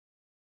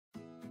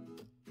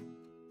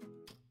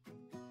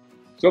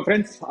So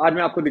friends, आज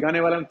मैं आपको दिखाने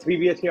वाला हूँ 3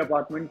 BHK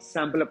apartment,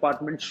 sample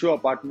apartment, show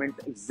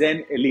apartment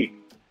gen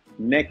elite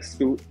next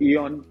to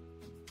Eon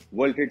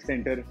world trade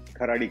centre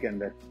Kharadi के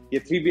अंदर। ये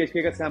 3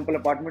 BHK का सैंपल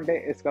अपार्टमेंट है।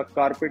 इसका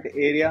carpet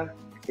area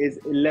is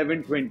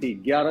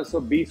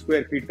 1120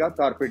 square feet का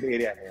कारपेट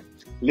एरिया है।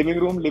 लिविंग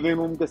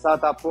रूम के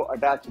साथ आपको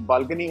अटैच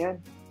बालकनी है।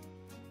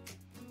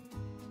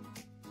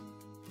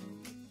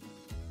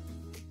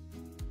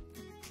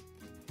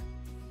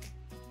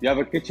 You have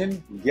a kitchen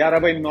 11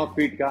 by 9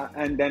 feet का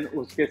एंड देन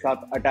उसके साथ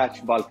attach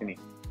balcony.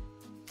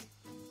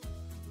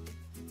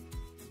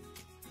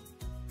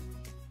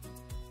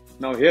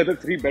 Now here are the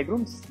 3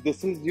 bedrooms.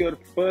 This is your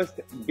first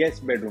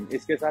guest bedroom.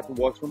 इसके साथ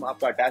वॉशरूम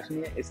आपका अटैच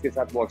नहीं है, इसके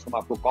साथ वॉशरूम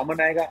आपको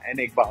कॉमन आएगा एंड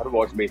एक बाहर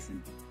wash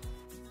basin.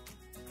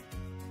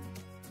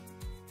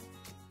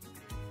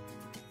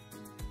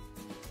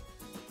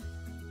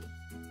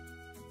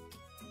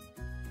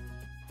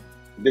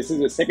 This is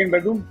the second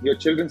bedroom, your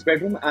children's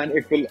bedroom, and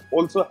it will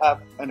also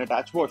have an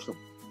attached washroom.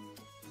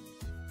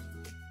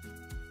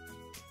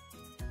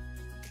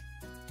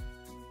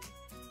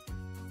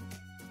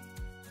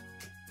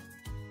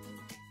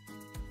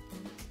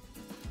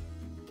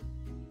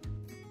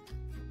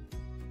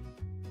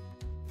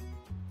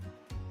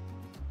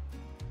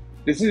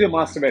 This is your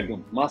master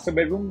bedroom. Master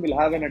bedroom will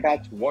have an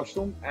attached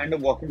washroom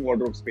and a walk-in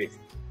wardrobe space.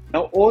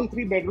 Now all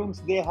 3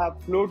 bedrooms, they have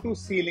floor to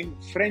ceiling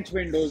French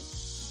windows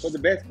for the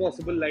best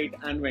possible light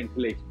and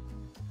ventilation.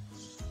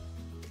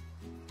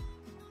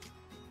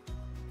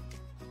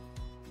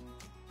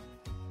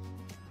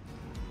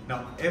 Now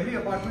every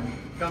apartment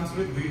comes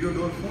with video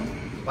door phone,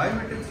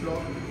 biometrics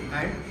lock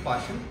and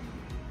partial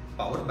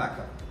power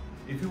backup.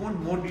 If you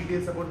want more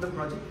details about the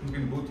project, you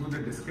can go through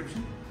the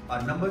description.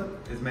 Our number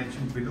is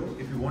mentioned below.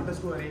 If you want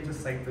us to arrange a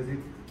site visit,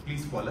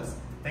 please call us.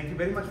 Thank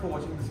you very much for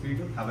watching this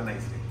video. Have a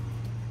nice day.